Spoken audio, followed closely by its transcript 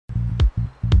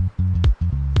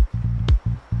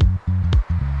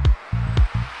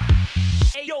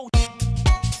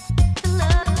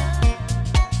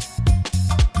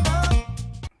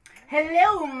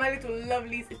Hello my little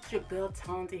lovelies, it's your girl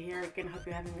Tanda here again. Hope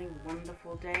you're having a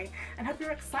wonderful day and hope you're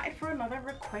excited for another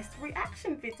request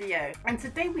reaction video. And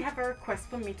today we have a request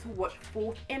for me to watch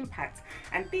Fourth Impact,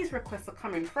 and these requests are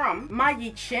coming from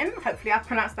Mayi Chin, hopefully I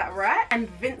pronounced that right, and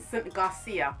Vincent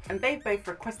Garcia, and they both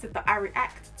requested that I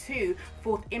react to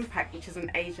Fourth Impact, which is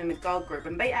an Asian girl group,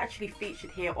 and they actually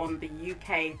featured here on the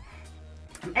UK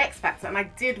X Factor, and I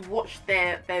did watch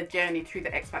their journey through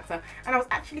the X Factor, and I was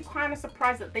actually kind of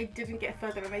surprised that they didn't get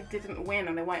further and they didn't win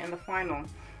and they weren't in the final,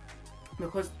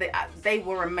 because they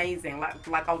were amazing.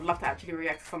 Like I would love to actually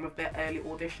react to some of their early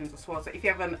auditions as well. So if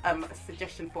you have a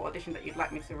suggestion for audition that you'd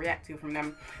like me to react to from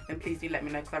them, then please do let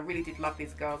me know, because I really did love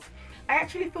these girls. I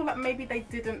actually feel like maybe they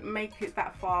didn't make it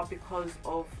that far because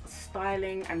of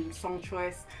styling and song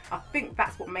choice. I think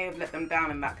that's what may have let them down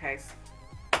in that case.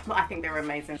 But I think they're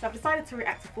amazing. So I've decided to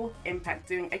react to Fourth Impact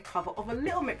doing a cover of a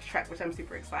Little Mix track, which I'm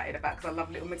super excited about because I love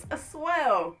Little Mix as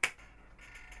well.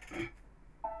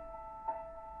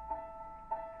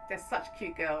 They're such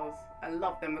cute girls. I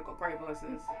love them. They've got great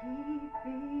voices.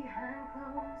 Behind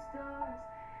closed doors.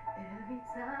 Every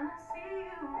time I see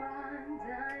you, I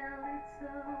die a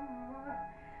little more.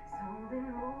 Stolen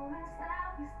moments that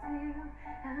we steal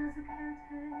as a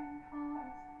curtain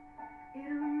falls.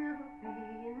 It'll never be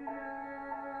enough.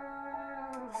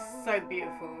 So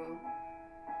beautiful.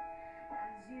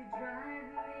 As you drive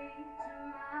me to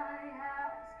my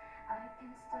house, I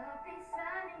can't stop these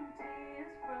shining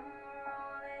tears from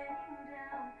rolling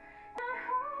down. I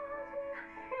hold you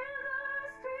in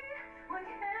the street. Why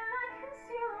can't I kiss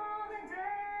you on the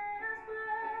dance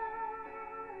floor?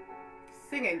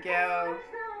 Sing it, girl.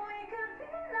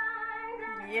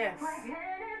 Yes.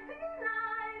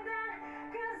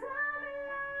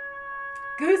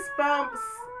 Goosebumps.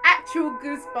 Actual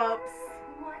goosebumps.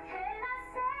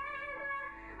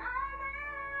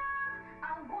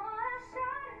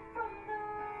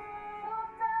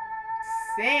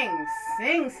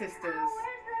 Sing, sisters.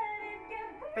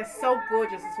 They're so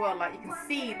gorgeous as well. Like, you can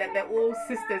see that they're all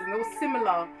sisters and they're all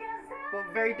similar,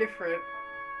 but very different.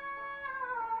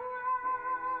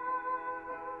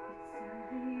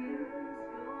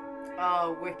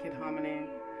 Oh, wicked harmony.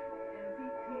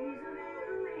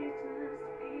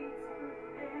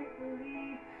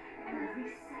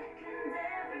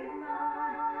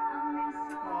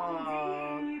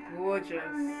 Oh,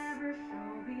 gorgeous.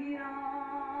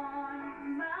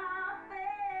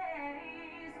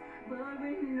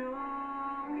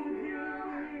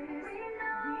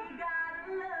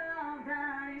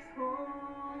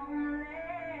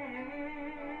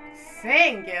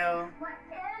 Sing, girl.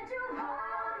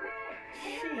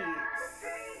 Jeez.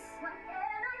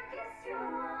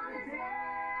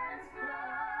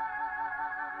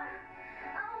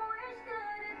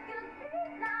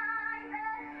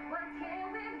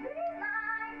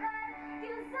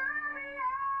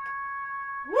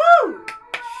 Woo!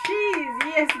 Jeez,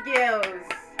 yes, girls.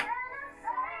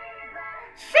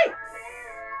 Jeez.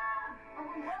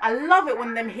 I love it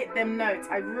when them hit them notes.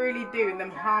 I really do.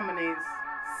 Them harmonies.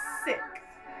 Sick.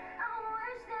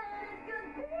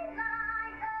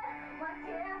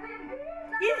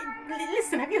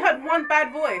 Listen, have you heard one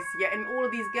bad voice yet in all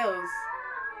of these girls?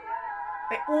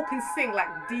 They all can sing like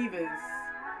divas.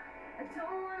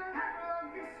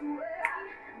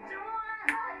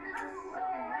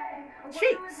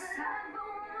 Cheeks.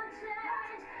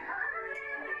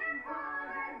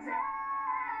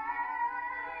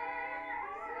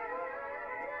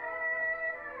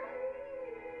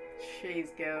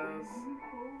 Cheese girls.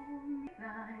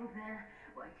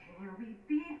 Why can't we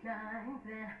be like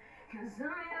that? 'Cause I'm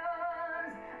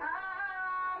yours,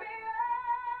 I'm yours.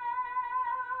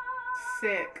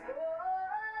 Sick.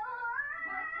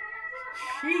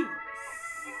 Cheese.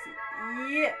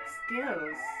 Yes,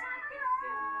 girls.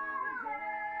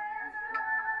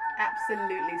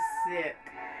 Absolutely sick.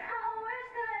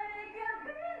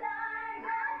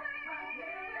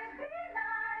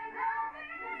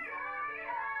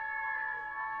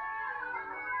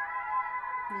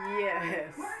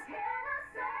 Yes.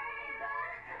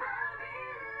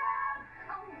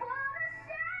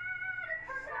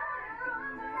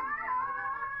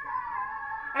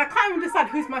 And I can't even decide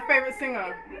who's my favorite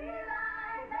singer.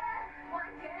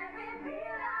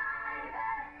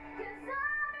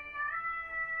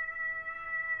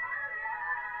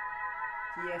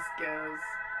 Yes, girls.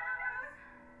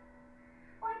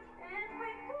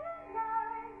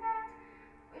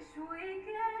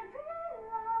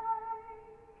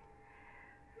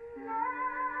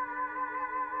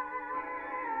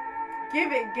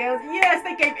 Give it, girls. Yes,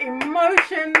 they gave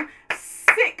emotion.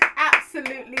 Sick,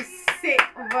 absolutely sick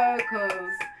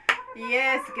vocals.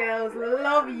 Yes, girls.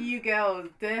 Love you, girls.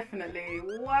 Definitely.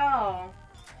 Wow.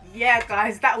 Yeah,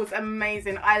 guys, that was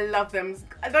amazing. I love them.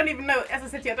 I don't even know, as I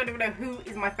said to you, I don't even know who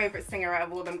is my favourite singer out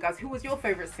of all them, guys. Who was your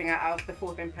favourite singer out of the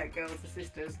Fourth Impact girls, the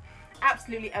sisters?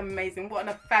 Absolutely amazing. What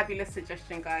a fabulous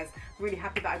suggestion, guys. Really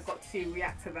happy that I got to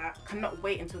react to that. Cannot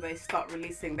wait until they start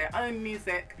releasing their own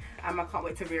music. I can't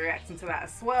wait to be reacting to that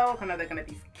as well. I know they're going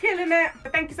to be killing it.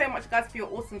 But thank you so much, guys, for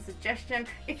your awesome suggestion.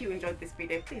 If you enjoyed this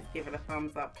video, please give it a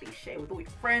thumbs up. Please share with all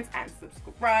your friends and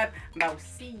subscribe. And I will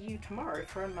see you tomorrow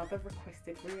for another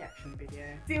requested reaction video.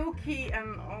 Silky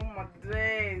and oh my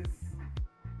days.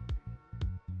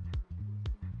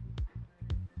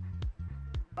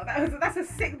 Oh, that's a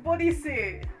sick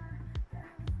bodysuit.